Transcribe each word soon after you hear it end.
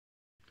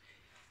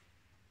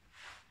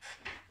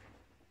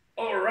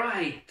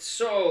Alright,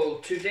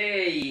 so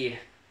today,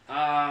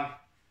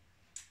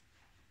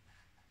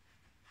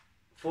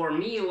 for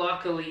me,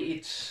 luckily,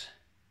 it's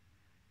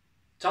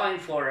time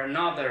for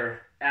another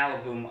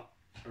album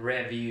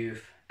review,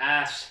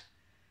 as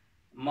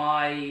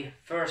my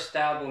first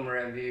album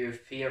review,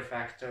 Fear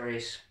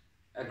Factory's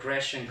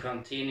Aggression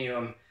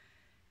Continuum,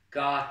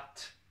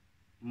 got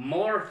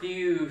more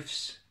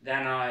views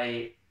than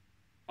I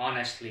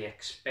honestly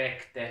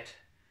expected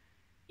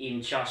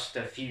in just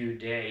a few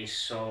days.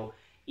 So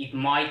it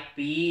might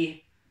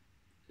be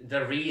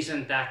the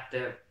reason that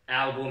the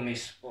album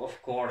is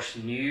of course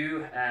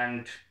new,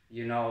 and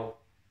you know,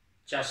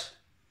 just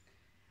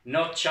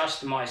not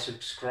just my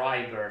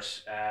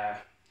subscribers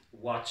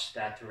watched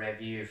that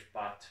review,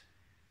 but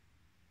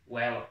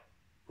well,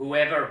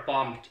 whoever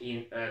bumped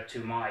in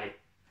to my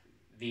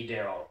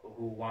video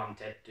who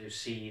wanted to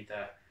see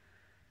the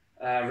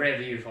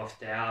review of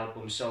the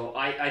album. So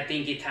I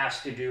think it has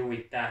to do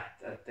with that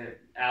the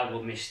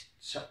album is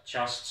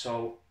just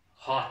so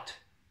hot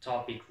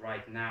topic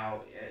right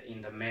now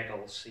in the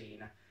metal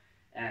scene,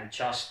 and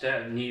just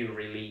a new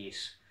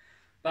release.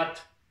 But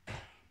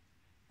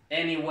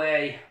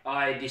anyway,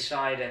 I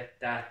decided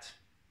that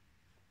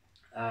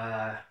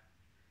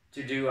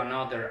to do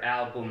another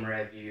album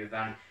review,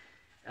 and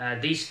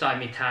this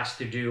time it has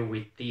to do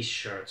with this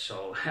shirt.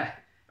 So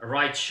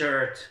right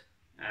shirt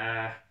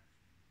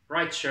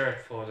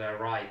for the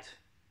right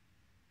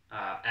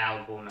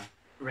album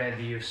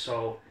review.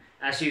 So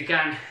as you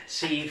can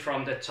see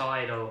from the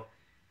title,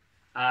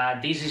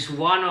 this is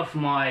one of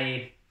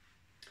my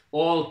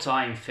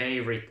all-time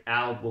favorite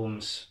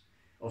albums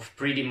of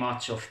pretty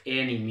much of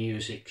any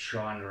music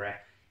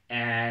genre,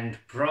 and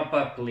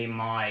probably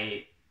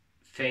my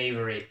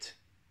favorite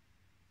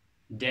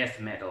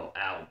death metal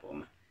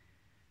album.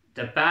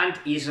 The band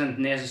isn't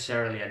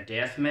necessarily a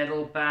death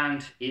metal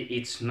band,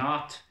 it's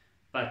not,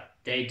 but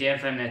they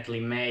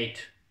definitely made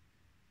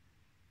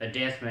a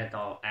death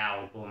metal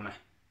album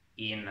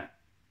in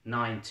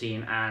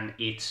 19, and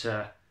it's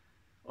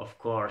of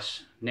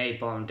course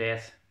Napalm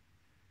Death,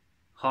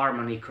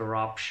 Harmony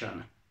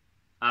Corruption.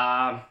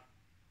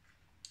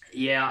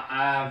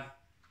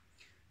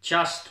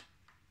 Just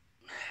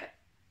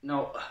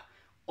no,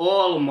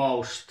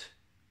 almost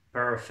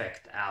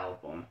perfect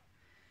album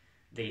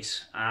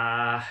this.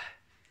 Where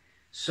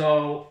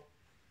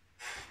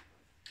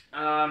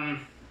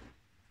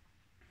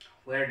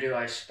do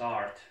I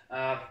start?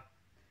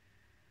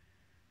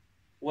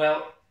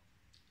 Well,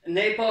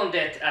 Napalm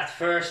Death, at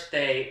first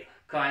they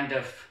kind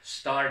of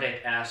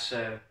started as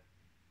a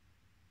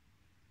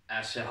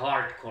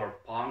hardcore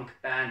punk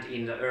band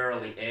in the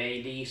early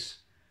 80s,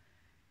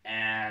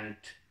 and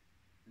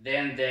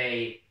then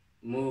they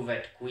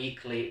moved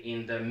quickly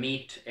in the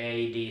mid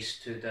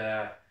 80s to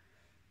the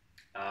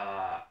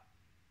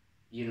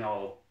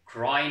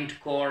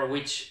grindcore,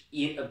 which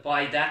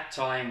by that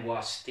time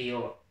was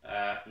still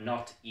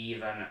not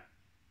even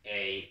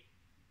a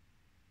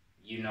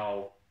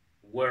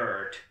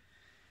word.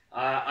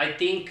 I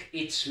think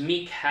it's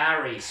Mick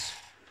Harris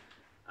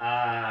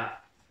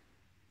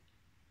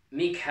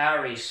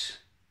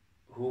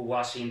who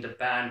was in the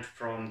band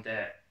from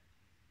the,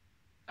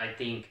 I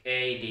think,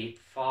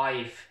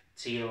 85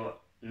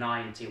 till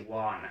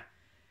 91.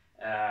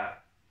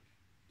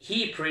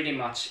 He pretty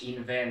much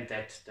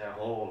invented the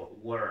whole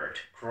word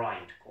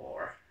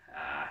grindcore,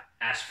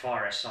 as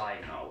far as I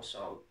know,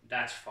 so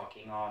that's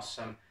fucking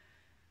awesome.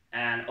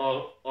 And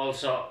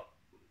also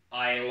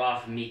I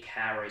love Mick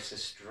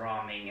Harris's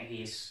drumming.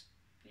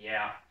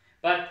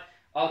 But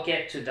I'll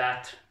get to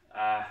that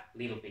a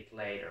little bit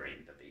later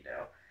in the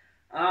video.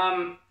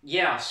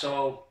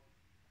 So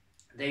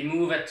they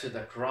moved to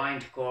the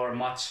grindcore,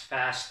 much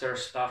faster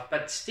stuff,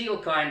 but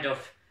still kind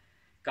of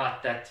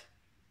got that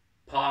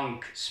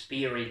punk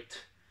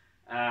spirit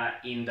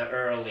in the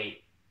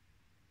early,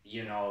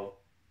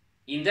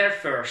 in their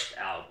first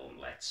album,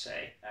 let's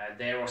say.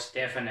 There was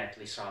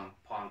definitely some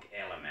punk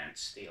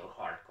elements, still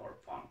hardcore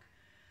punk,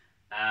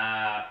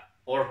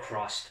 or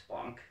crust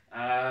punk.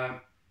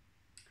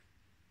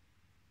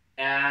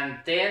 And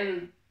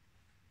then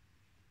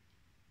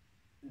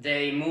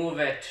they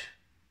moved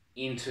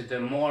into the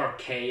more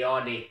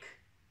chaotic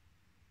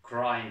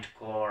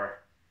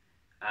grindcore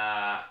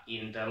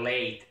in the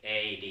late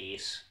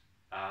 80s.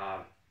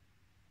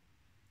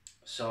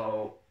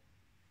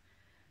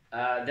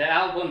 The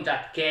album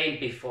that came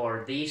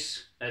before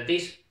this,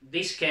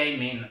 this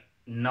came in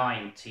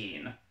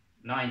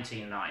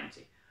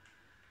 1990.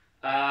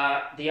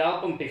 The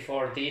album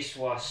before this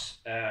was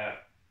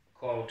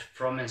called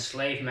From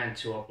Enslavement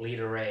to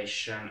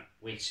Obliteration,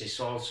 which is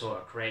also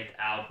a great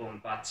album,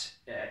 but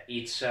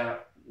it's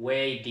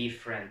way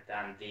different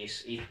than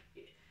this.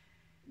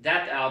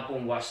 That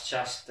album was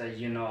just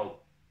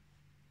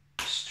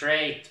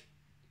straight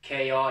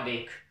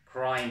chaotic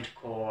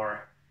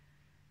grindcore.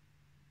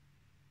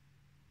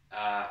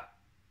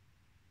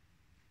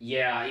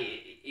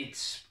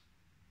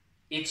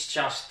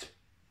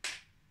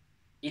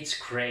 It's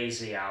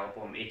crazy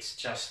album. It's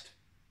just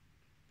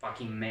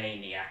fucking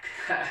maniac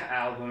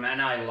album,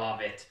 and I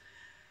love it.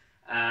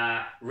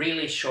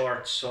 Really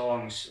short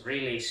songs,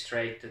 really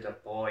straight to the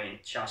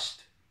point,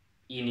 just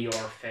in your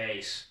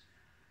face,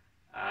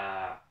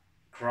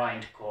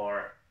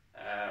 grindcore,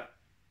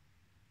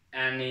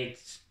 and it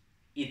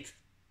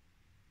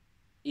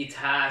it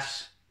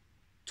has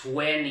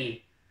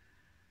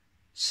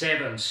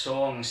 27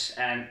 songs,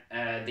 and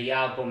the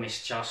album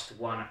is just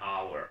 1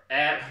 hour.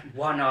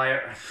 1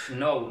 hour,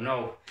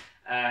 no,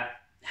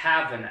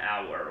 half an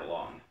hour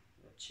long.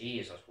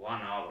 Jesus,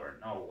 1 hour,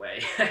 no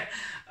way.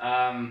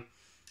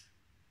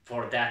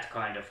 For that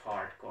kind of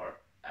hardcore,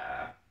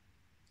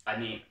 I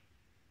mean,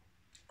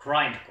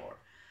 grindcore.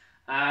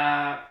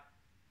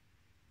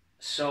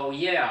 So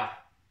yeah,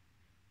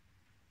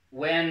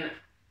 when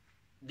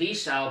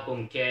this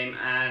album came,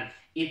 and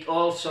it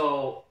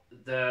also,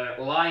 the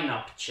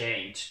lineup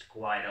changed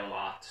quite a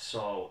lot.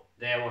 So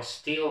there was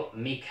still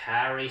Mick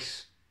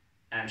Harris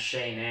and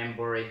Shane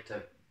Embury,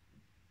 the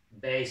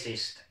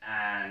bassist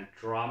and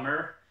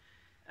drummer,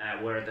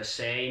 were the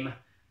same,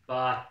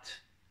 but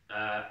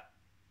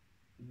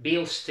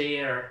Bill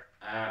Steer,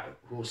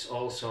 who's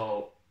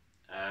also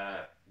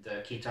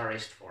the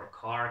guitarist for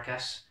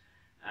Carcass,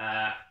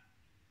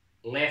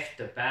 left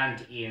the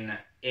band in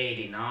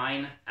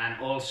 '89,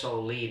 and also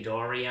Lee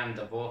Dorian,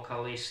 the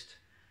vocalist,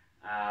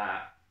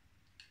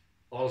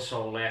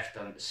 also left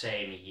on the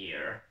same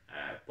year.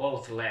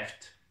 Both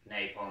left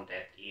Napalm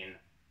Death in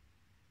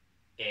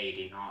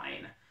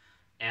 '89,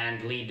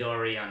 and Lee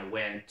Dorian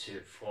went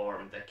to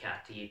form the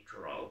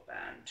Cathedral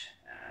band,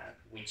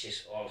 which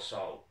is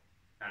also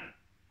an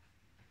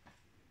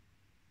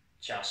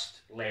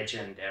just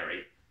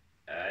legendary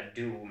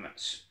doom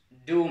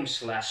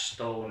slash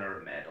stoner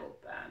metal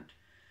band.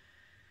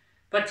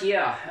 But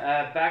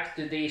yeah, back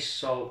to this.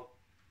 So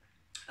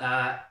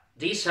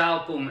this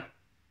album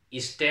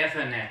is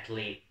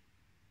definitely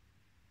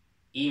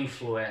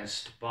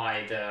influenced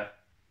by the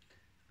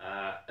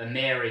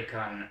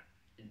American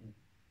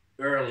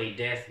early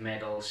death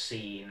metal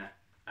scene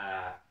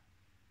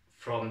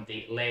from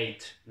the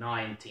late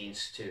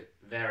 90s to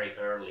very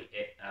early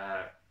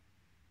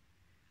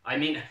I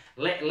mean,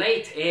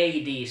 late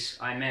 80s,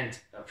 I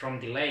meant from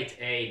the late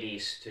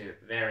 80s to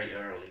very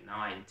early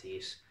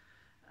 90s.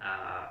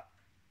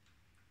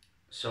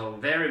 So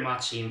very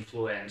much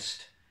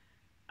influenced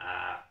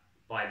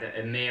by the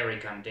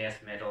American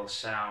death metal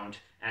sound.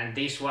 And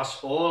this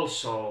was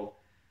also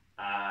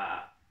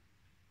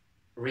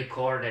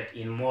recorded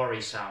in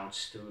Morrisound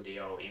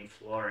Studio in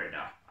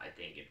Florida. I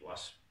think it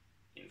was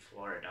in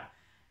Florida.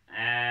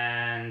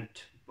 And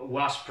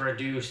was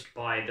produced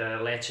by the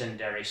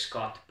legendary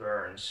Scott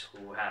Burns,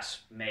 who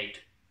has made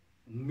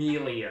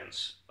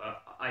millions,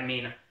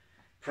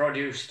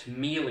 produced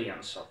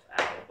millions of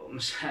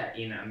albums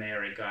in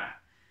America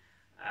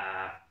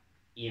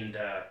in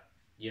the,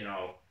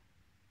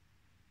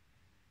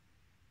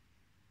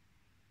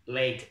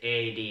 late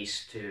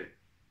 80s to,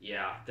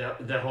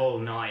 the whole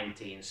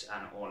 90s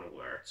and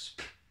onwards.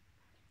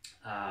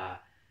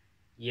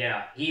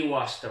 He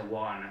was the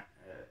one.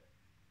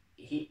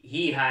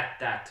 He had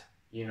that,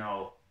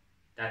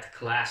 that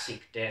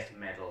classic death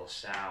metal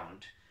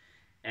sound.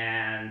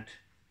 And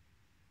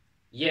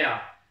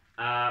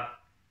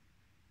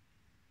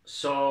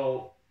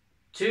so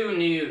 2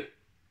 new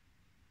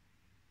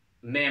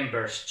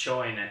members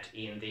joined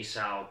in this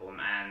album,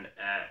 and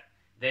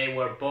they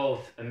were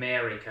both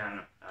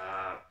Americans,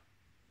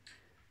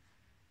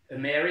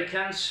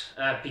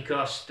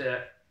 because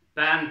the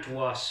band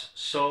was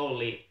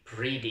solely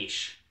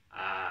British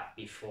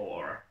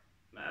before,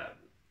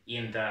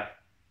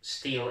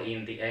 still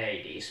in the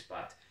 80s.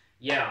 But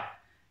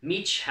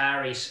Mitch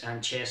Harris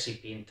and Jesse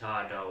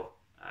Pintado,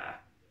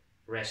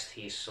 rest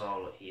his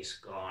soul, he's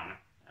gone.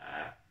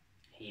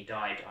 He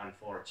died,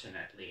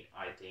 unfortunately,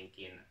 I think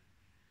in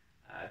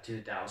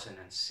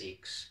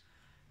 2006.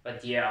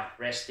 But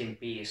rest in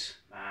peace,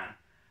 man.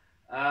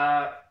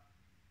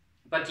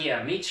 But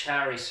Mitch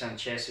Harris and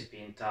Jesse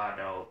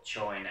Pintado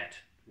joined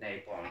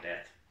Napalm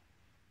Death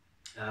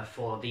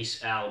for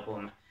this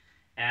album.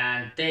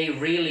 And they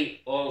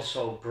really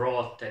also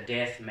brought the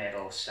death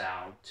metal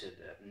sound to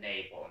the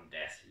Napalm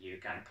Death. You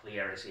can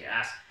clearly see,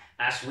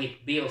 as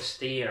with Bill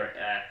Steer,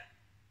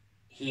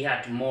 he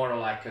had more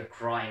like a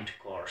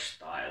grindcore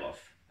style of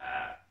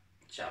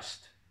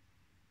just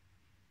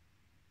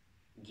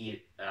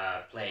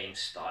playing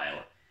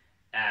style,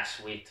 as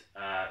with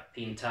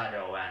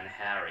Pintado and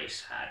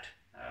Harris had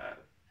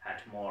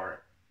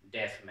more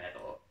death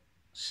metal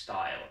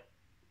style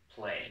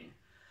playing.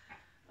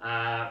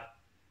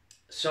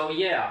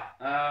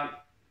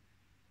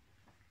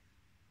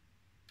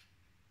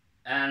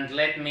 And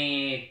let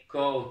me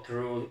go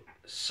through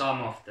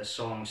some of the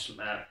songs.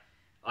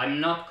 I'm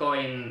not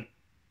going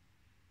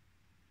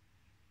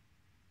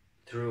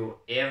through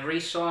every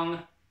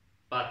song,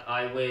 but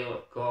I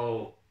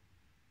will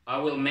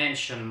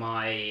mention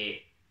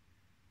my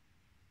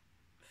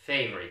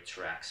favorite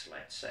tracks,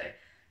 let's say.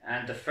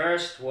 And the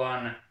first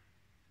one,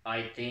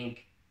 I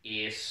think,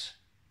 is,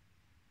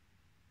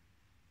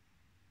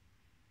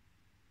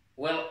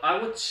 well, I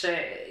would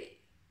say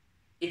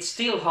it's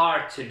still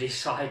hard to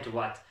decide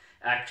what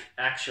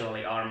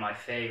actually are my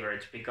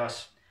favorites,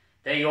 because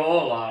they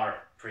all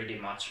are pretty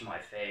much my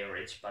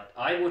favorites. But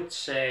I would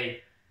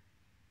say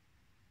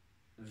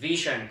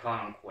Vision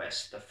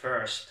Conquest, the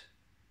first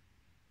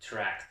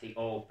track, the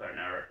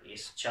opener,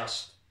 is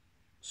just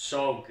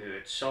so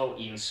good, so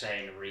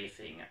insane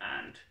riffing,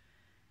 and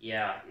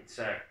yeah, it's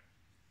a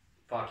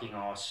fucking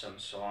awesome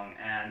song.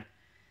 And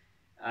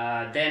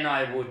then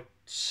I would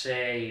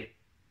say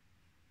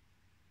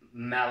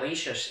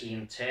Malicious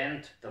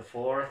Intent, the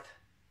fourth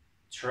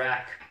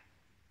track,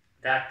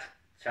 that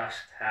just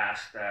has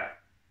the,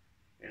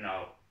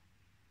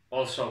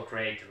 also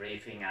great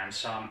riffing and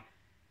some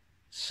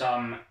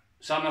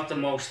of the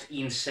most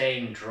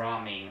insane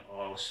drumming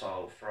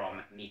also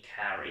from Mick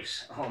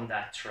Harris on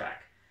that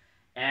track.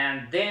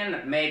 And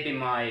then maybe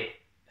my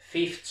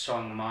fifth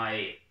song,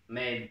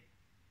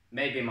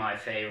 maybe my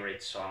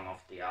favorite song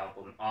of the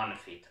album,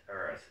 Unfit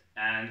Earth.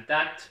 And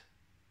that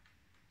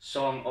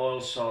song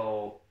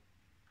also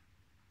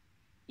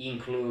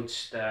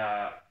includes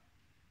the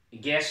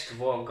guest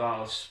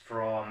vocals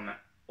from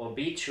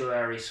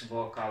Obituary's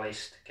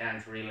vocalist,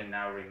 can't really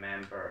now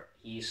remember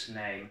his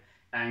name,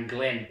 and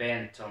Glenn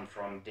Benton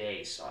from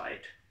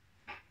Dayside,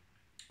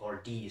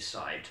 or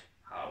D-Side,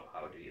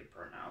 how do you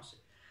pronounce it?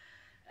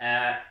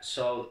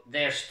 So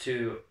there's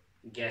two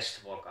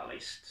guest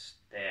vocalists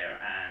there,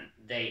 and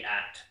they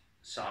add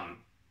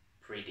some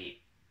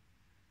pretty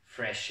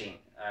refreshing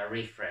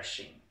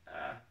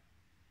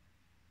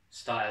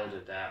style to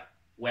the,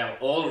 well,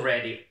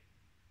 already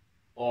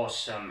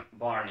awesome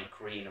Barney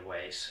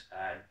Greenway's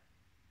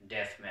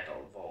death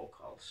metal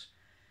vocals.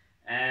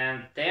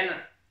 And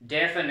then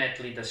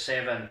definitely the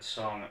seventh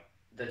song,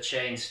 The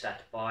Chains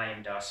That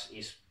Bind Us,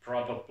 is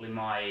probably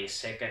my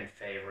second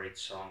favorite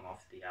song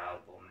of the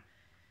album.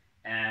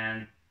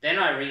 And then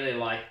I really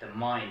like the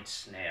Mind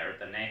Snare,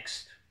 the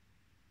next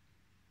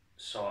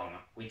song,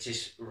 which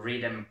is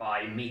written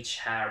by Mitch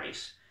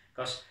Harris,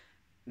 because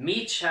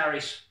Mitch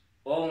Harris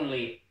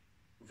only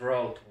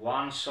wrote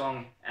one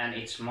song, and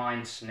it's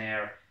Mind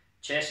Snare.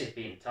 Jesse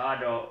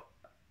Pintado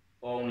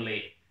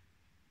only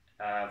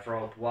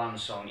wrote one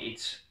song,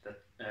 it's the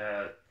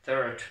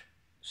third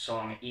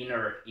song,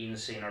 Inner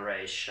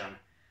Incineration,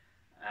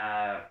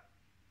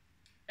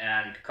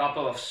 and a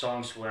couple of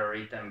songs were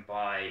written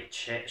by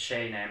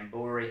Shane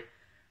Embury,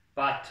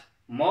 but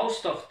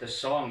most of the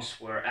songs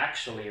were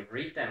actually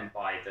written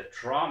by the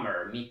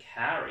drummer Mick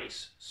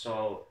Harris.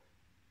 So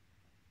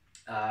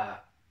I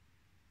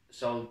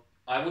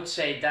would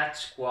say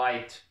that's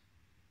quite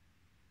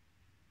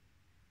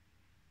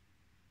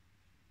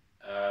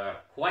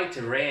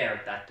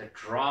rare that the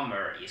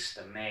drummer is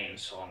the main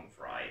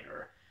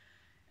songwriter,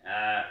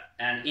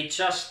 and it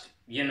just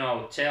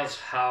tells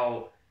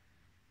how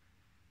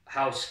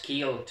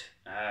skilled,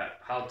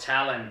 how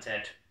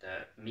talented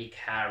the Mick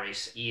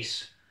Harris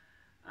is.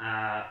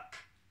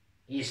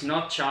 He's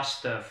not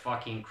just a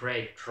fucking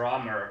great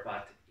drummer,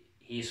 but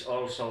he's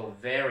also a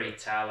very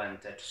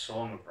talented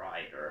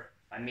songwriter.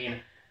 I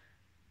mean,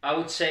 I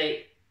would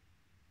say,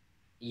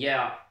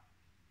 yeah,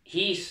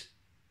 his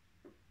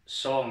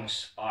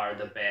songs are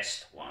the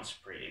best ones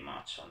pretty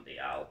much on the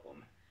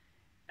album.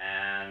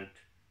 And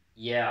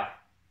yeah,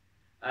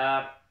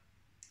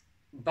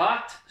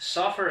 but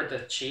Suffer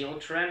the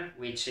Children,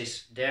 which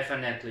is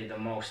definitely the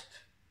most,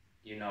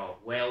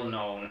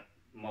 well-known,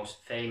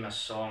 most famous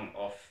song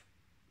of,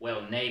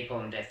 well,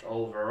 Napalm Death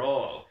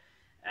overall,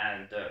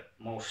 and the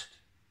most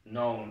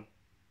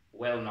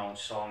well-known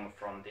song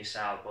from this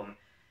album.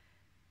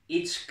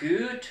 It's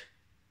good,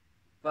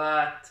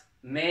 but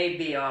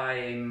maybe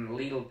I'm a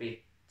little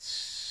bit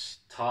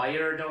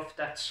tired of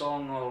that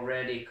song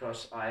already,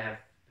 because I have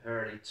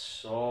heard it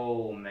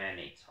so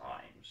many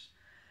times,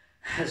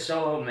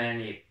 so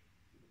many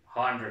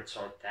hundreds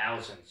or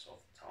thousands of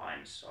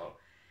times.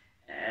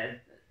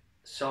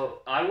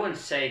 So I wouldn't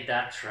say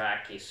that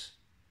track is.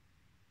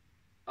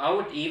 I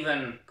would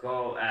even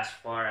go as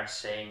far as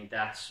saying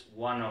that's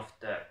one of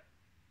the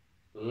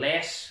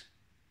lesser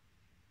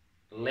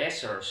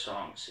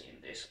songs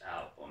in this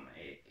album.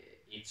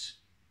 It's,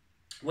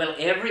 well,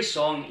 every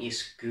song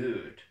is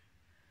good,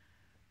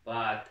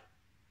 but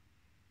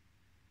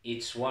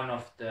it's one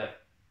of the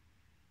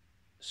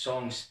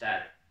songs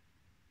that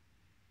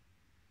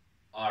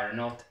are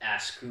not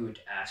as good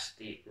as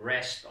the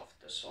rest of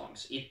the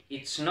songs.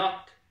 It's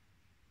not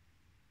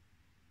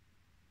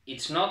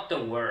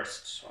the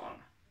worst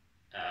song,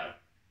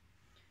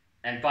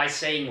 and by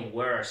saying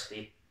worst,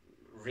 it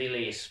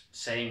really is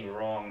saying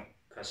wrong,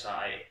 because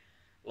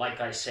like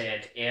I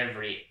said,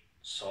 every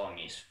song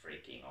is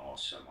freaking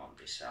awesome on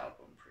this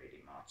album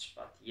pretty much.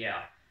 But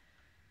yeah,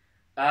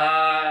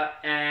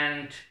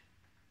 and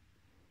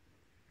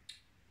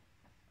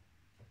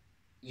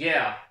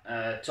yeah,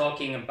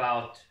 talking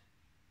about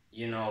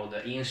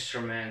the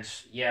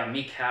instruments, yeah,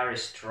 Mick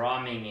Harris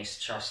drumming is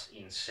just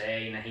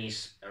insane.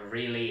 He's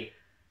really,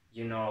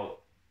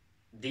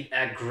 the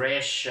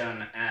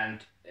aggression,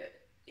 and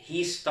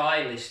his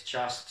style is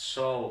just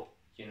so,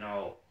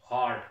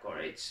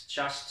 hardcore. It's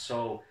just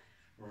so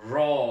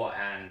raw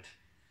and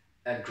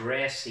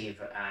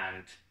aggressive,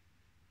 and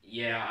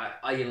yeah,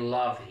 I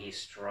love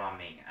his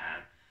drumming,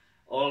 and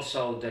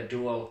also the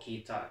dual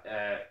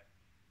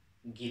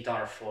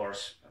guitar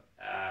force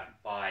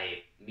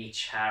by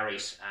Mitch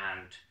Harris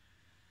and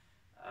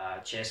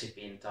Jesse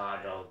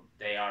Pintado.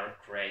 They are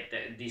great.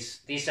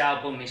 This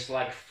album is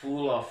like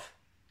full of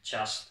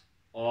just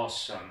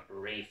awesome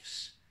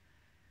riffs,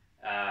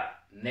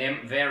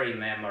 very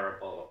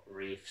memorable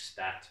riffs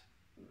that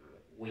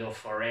will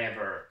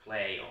forever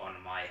play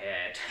on my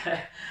head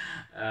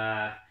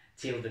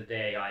till the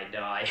day I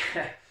die,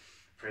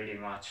 pretty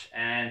much.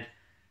 And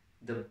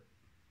the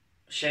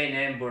Shane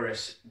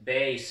Emburer's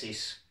bass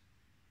is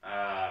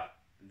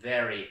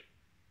very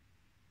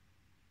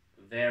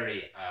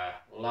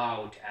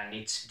loud, and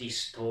it's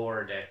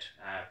distorted.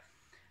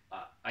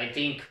 I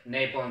think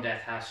Napalm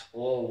Death has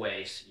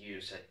always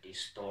used a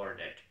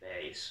distorted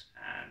bass,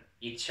 and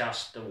it's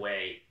just the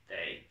way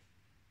they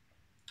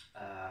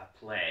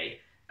play,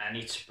 and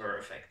it's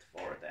perfect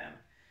for them.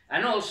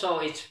 And also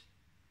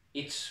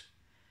it's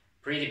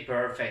pretty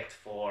perfect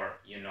for,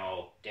 you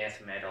know,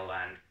 death metal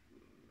and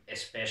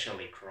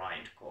especially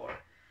grindcore.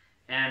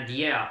 And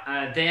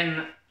yeah,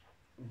 then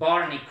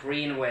Barney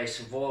Greenway's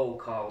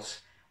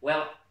vocals.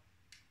 Well,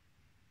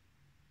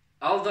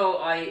 although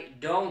I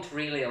don't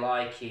really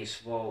like his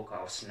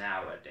vocals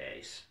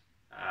nowadays,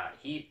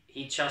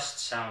 he just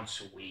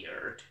sounds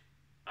weird.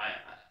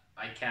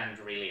 I can't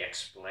really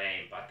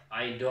explain, but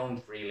I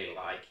don't really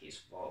like his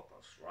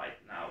vocals right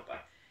now.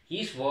 But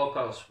his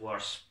vocals were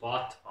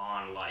spot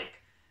on,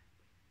 like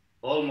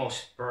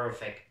almost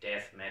perfect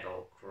death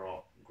metal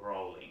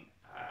growling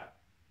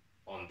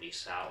on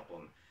this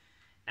album.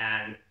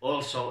 And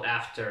also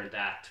after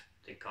that,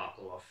 the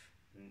couple of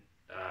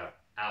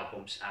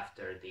albums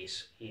after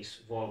this, his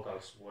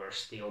vocals were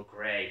still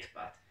great.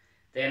 But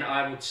then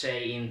I would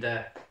say in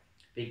the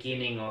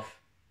beginning of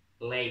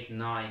late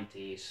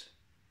 90s,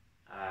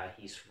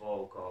 his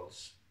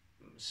vocals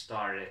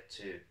started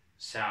to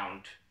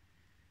sound,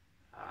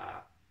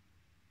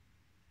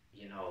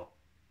 you know,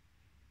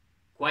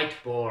 quite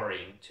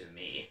boring to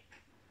me.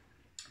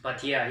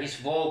 But yeah, his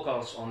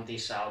vocals on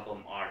this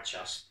album are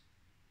just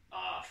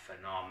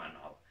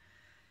phenomenal.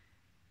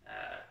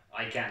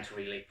 I can't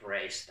really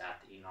praise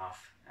that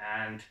enough.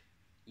 And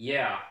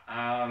yeah,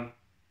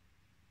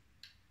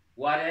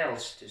 what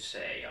else to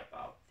say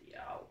about the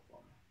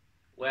album?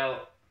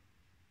 Well,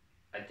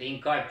 I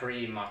think I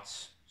pretty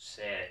much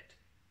said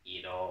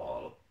it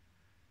all.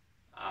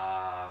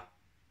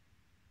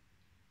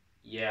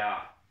 Yeah,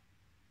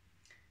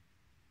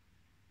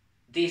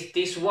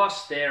 this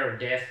was their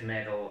death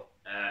metal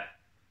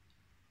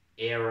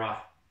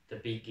era, the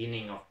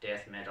beginning of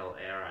death metal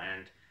era,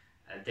 and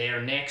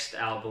their next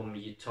album,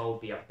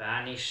 Utopia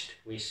Banished,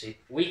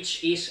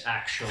 which is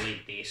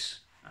actually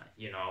this,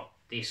 you know,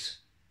 this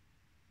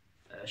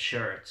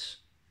shirts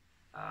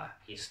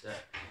is the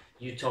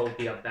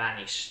Utopia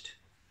Banished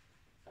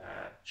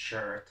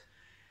shirt.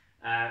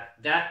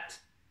 That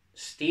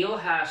still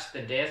has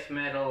the death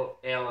metal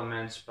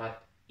elements,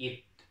 but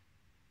it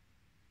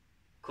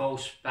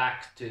goes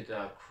back to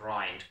the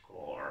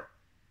grindcore.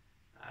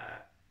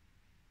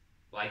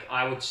 Like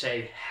I would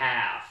say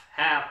half.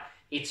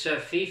 It's a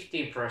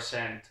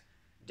 50%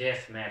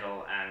 death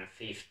metal and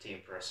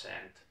 15%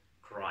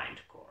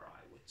 grindcore,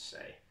 I would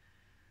say.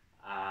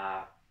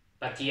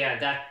 But yeah,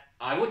 that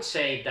I would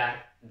say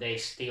that they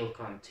still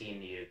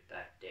continued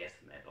that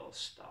death metal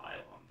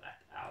style on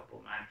that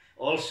album. And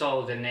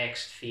also the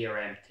next, Fear,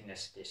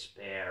 Emptiness,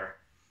 Despair,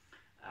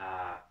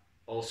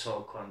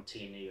 also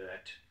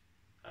continued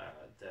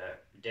the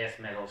death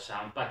metal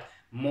sound, but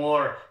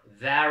more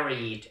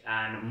varied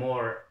and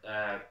more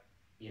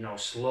you know,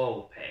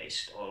 slow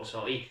paced.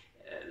 Also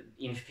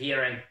in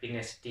Fear,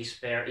 Emptiness,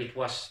 Despair, it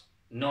was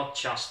not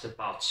just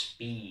about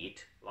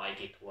speed like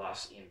it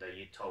was in the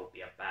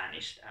Utopia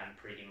Banished, and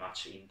pretty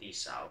much in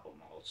this album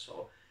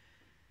also.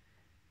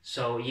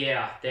 So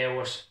yeah, there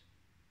was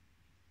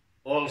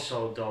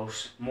also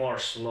those more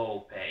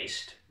slow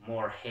paced,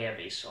 more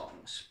heavy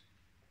songs.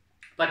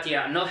 But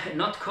yeah,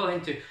 not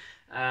going to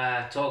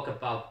talk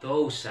about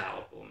those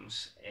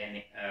albums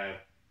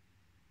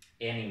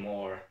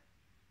anymore,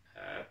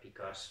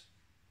 because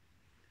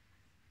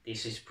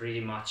this is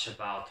pretty much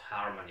about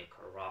Harmony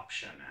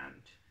Corruption.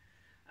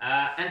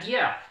 And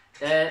yeah,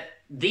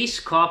 this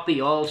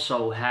copy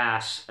also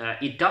has,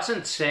 it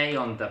doesn't say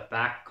on the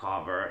back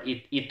cover,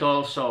 it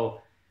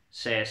also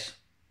says,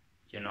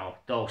 you know,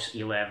 those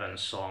 11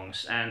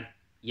 songs, and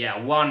yeah,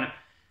 one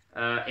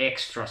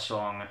extra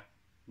song,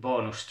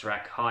 bonus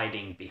track,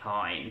 Hiding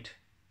Behind.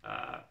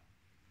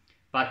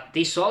 But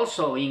this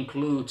also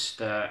includes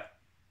the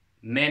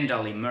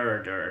Mentally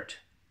Murdered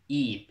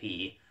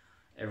EP,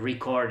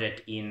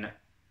 recorded in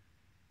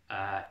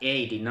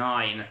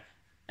 89.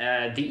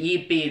 The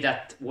EP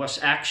that was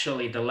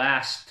actually the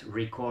last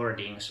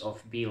recordings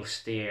of Bill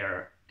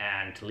Steer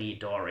and Lee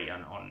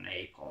Dorian on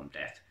Napalm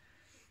Death.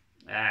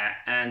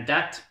 And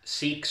that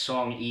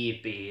 6-song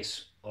EP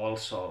is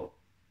also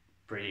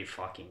pretty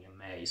fucking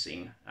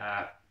amazing.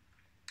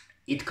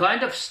 It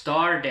kind of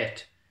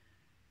started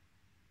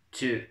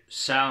to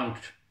sound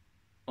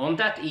on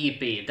that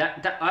EP,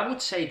 that I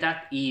would say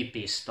that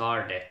EP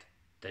started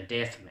the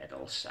death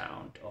metal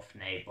sound of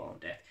Napalm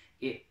Death.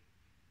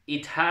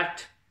 It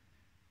had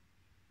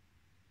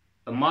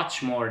a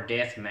much more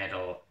death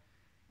metal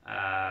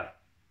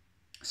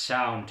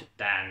sound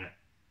than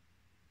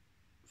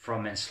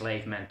From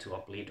Enslavement to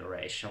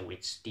Obliteration,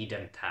 which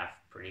didn't have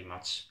pretty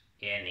much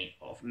any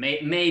of,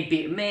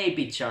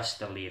 maybe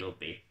just a little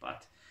bit,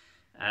 but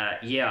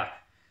yeah,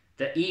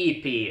 the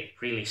EP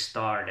really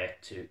started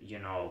to, you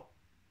know,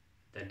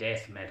 the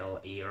death metal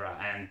era,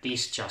 and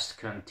this just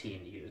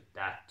continued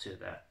that to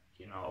the,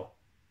 you know,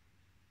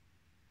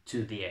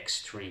 to the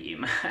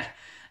extreme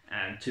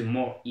and to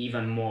more,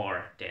 even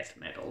more death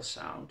metal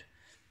sound.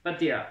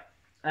 But yeah,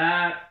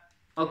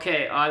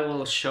 okay, I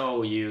will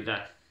show you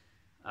that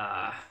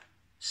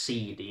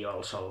CD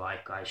also,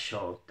 like I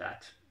showed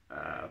that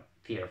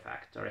Fear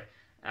Factory.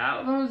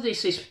 Well,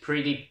 this is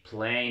pretty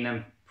plain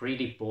and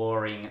pretty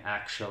boring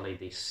actually,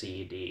 this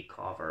CD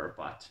cover,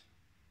 but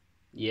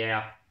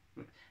yeah,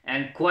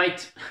 and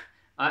quite,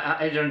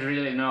 I don't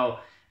really know,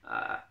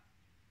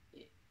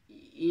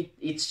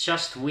 it's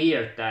just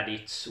weird that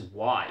it's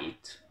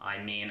white. I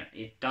mean,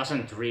 it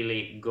doesn't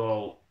really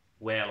go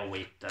well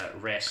with the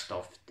rest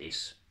of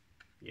this,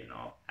 you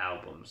know,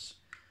 album's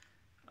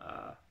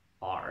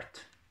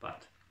art,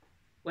 but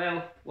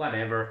well,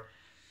 whatever.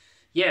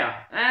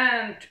 Yeah,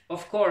 and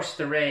of course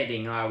the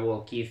rating I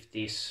will give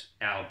this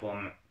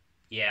album,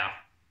 yeah,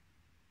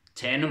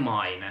 10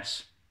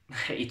 minus.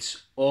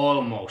 It's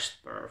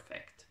almost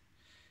perfect.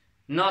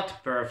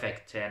 Not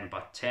perfect 10,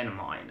 but 10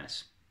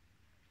 minus.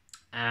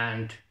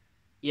 And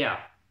yeah,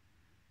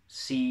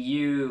 see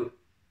you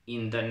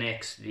in the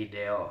next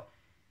video.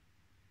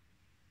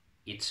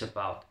 It's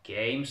about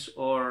games,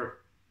 or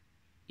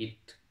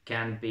it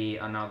can be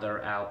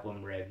another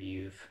album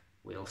review.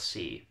 We'll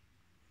see.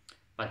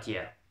 But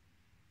yeah,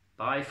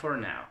 bye for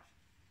now.